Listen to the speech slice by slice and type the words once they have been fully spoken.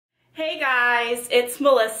Hey guys, it's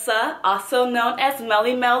Melissa, also known as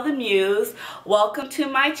Melly Mel the Muse. Welcome to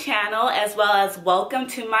my channel as well as welcome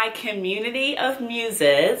to my community of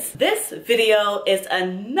muses. This video is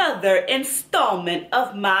another installment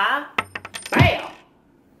of my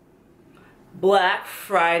Black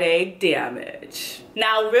Friday damage.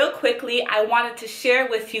 Now real quickly, I wanted to share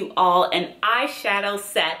with you all an eyeshadow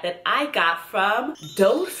set that I got from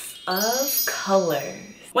Dose of Colors.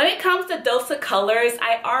 When it comes to Dose of Colors,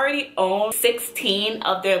 I already own 16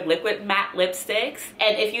 of their liquid matte lipsticks.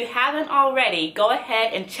 And if you haven't already, go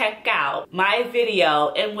ahead and check out my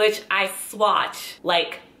video in which I swatch,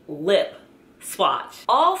 like lip swatch,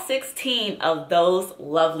 all 16 of those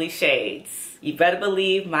lovely shades. You better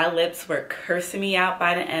believe my lips were cursing me out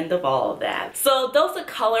by the end of all of that. So Dose of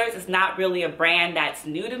Colors is not really a brand that's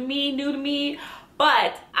new to me,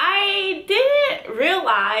 but I didn't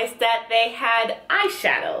realize that they had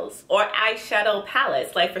eyeshadows or eyeshadow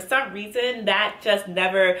palettes. Like, for some reason, that just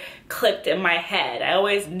never clicked in my head. I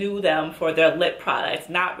always knew them for their lip products,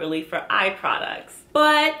 not really for eye products.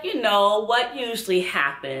 But you know what usually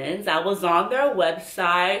happens. I was on their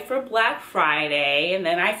website for Black Friday and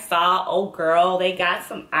then I saw, oh girl, they got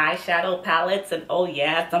some eyeshadow palettes and oh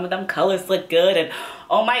yeah, some of them colors look good, and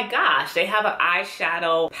oh my gosh, they have an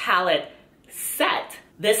eyeshadow palette set,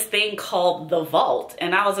 this thing called the Vault.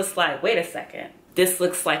 And I was just like, wait a second, this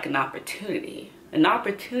looks like an opportunity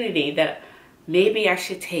that maybe I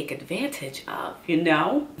should take advantage of, you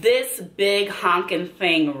know? This big honking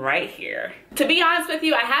thing right here. To be honest with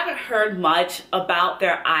you, I haven't heard much about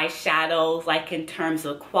their eyeshadows, like in terms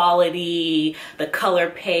of quality, the color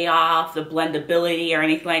payoff, the blendability, or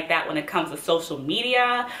anything like that when it comes to social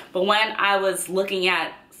media. But when I was looking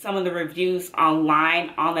at some of the reviews online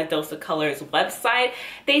on the Dose of Colors website,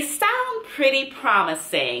 they sound pretty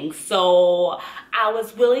promising, so I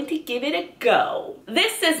was willing to give it a go.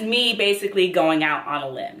 This is me basically going out on a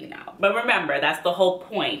limb, you know. But remember, that's the whole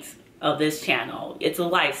point of this channel. It's a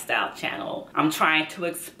lifestyle channel. I'm trying to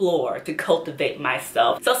explore, to cultivate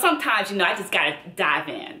myself. So sometimes, you know, I just gotta dive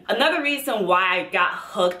in. Another reason why I got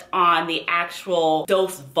hooked on the actual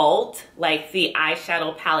Dose Vault, like the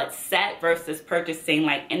eyeshadow palette set versus purchasing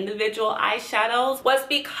like individual eyeshadows, was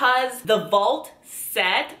because the Vault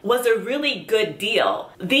set was a really good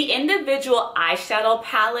deal. The individual eyeshadow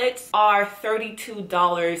palettes are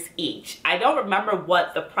 $32 each. I don't remember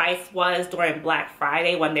what the price was during Black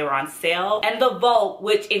Friday when they were on sale. And the Vault,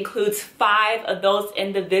 which includes 5 of those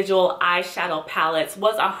individual eyeshadow palettes,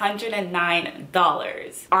 was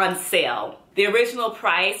 $109 on sale. The original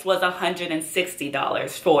price was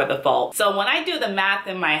 $160 for the Vault. So when I do the math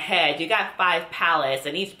in my head, you got 5 palettes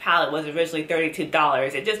and each palette was originally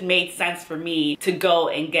 $32. It just made sense for me to go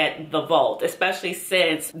and get the Vault, especially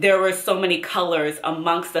since there were so many colors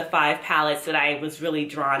amongst the 5 palettes that I was really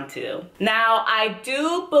drawn to. Now, I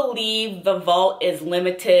do believe the Vault is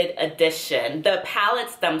limited edition. The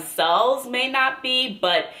palettes themselves may not be,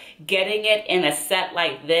 but getting it in a set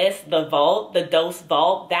like this, the Vault, the Dose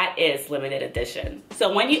Vault, that is limited edition.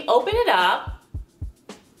 So when you open it up,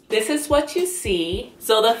 this is what you see.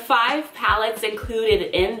 So the 5 palettes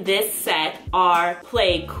included in this set are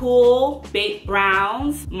Play Cool, Baked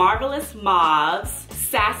Browns, Marvelous Mauves,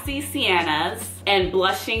 Sassy Siennas, and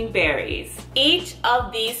Blushing Berries. Each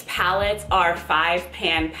of these palettes are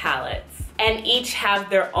 5-pan palettes and each have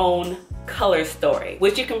their own color story,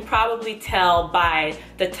 which you can probably tell by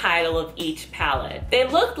the title of each palette. They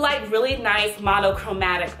look like really nice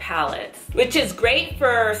monochromatic palettes, which is great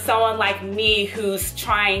for someone like me who's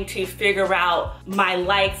trying to figure out my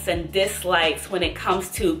likes and dislikes when it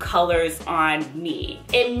comes to colors on me.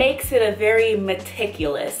 It makes it a very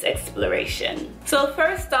meticulous exploration. So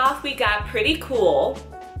first off, we got Pretty Cool.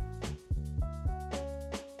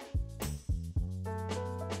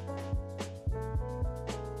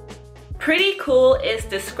 Pretty Cool is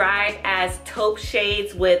described as taupe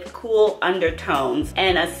shades with cool undertones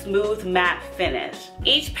and a smooth matte finish.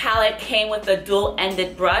 Each palette came with a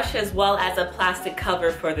dual-ended brush as well as a plastic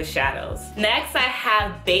cover for the shadows. Next, I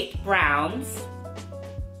have Baked Browns.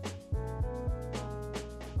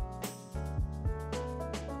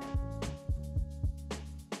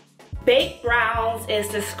 Baked Browns is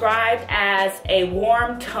described as a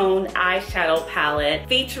warm toned eyeshadow palette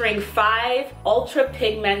featuring 5 ultra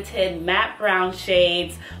pigmented matte brown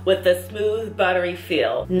shades with a smooth buttery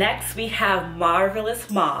feel. Next we have Marvelous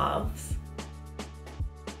Mauves.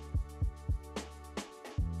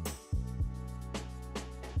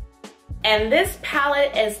 And this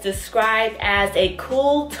palette is described as a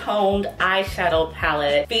cool toned eyeshadow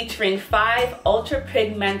palette featuring 5 ultra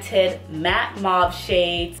pigmented matte mauve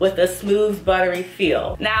shades with a smooth buttery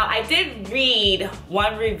feel. Now I did read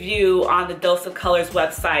one review on the Dose of Colors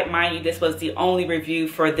website. Mind you, this was the only review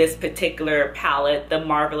for this particular palette, the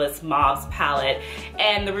Marvelous Mauves palette.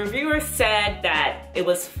 And the reviewer said that it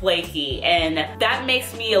was flaky, and that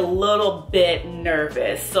makes me a little bit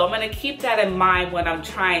nervous. So I'm gonna keep that in mind when I'm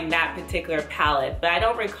trying that particular palette, but I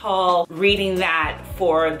don't recall reading that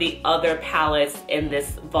for the other palettes in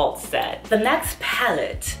this vault set. The next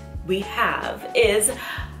palette we have is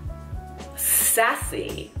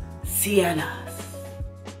Sassy Siennas.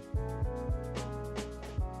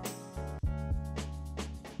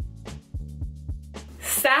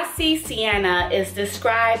 Sassy Sienna is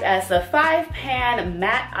described as a 5-pan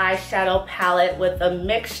matte eyeshadow palette with a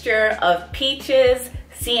mixture of peaches,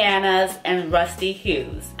 siennas, and rusty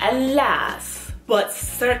hues. And last, but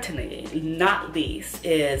certainly not least,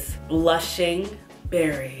 is Blushing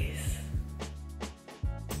Berries.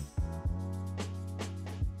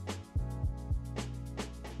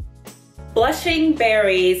 Blushing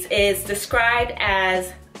Berries is described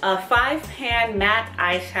as a 5-pan matte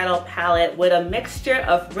eyeshadow palette with a mixture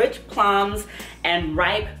of rich plums and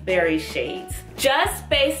ripe berry shades. Just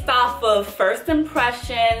based off of first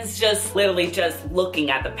impressions, literally just looking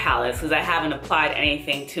at the palettes, because I haven't applied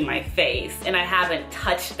anything to my face and I haven't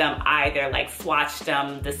touched them either, like swatched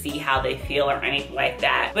them to see how they feel or anything like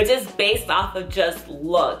that. But just based off of just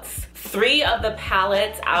looks, 3 of the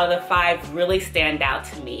palettes out of the 5 really stand out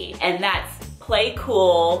to me, and that's Play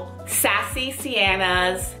Cool, Sassy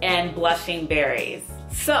Siennas, and Blushing Berries.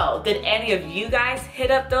 So, did any of you guys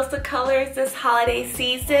hit up Dose of Colors this holiday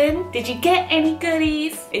season? Did you get any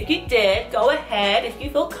goodies? If you did, go ahead if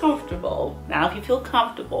you feel comfortable. Now, if you feel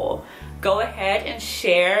comfortable, go ahead and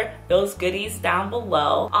share those goodies down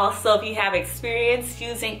below. Also, if you have experience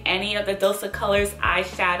using any of the Dose of Colors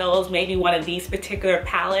eyeshadows, maybe one of these particular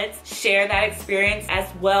palettes, share that experience as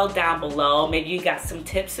well down below. Maybe you got some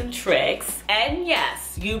tips and tricks. And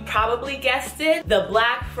yes, you probably guessed it, the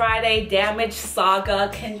Black Friday Damage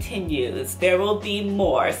Saga continues. There will be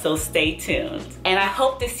more, so stay tuned. And I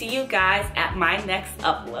hope to see you guys at my next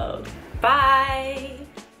upload. Bye!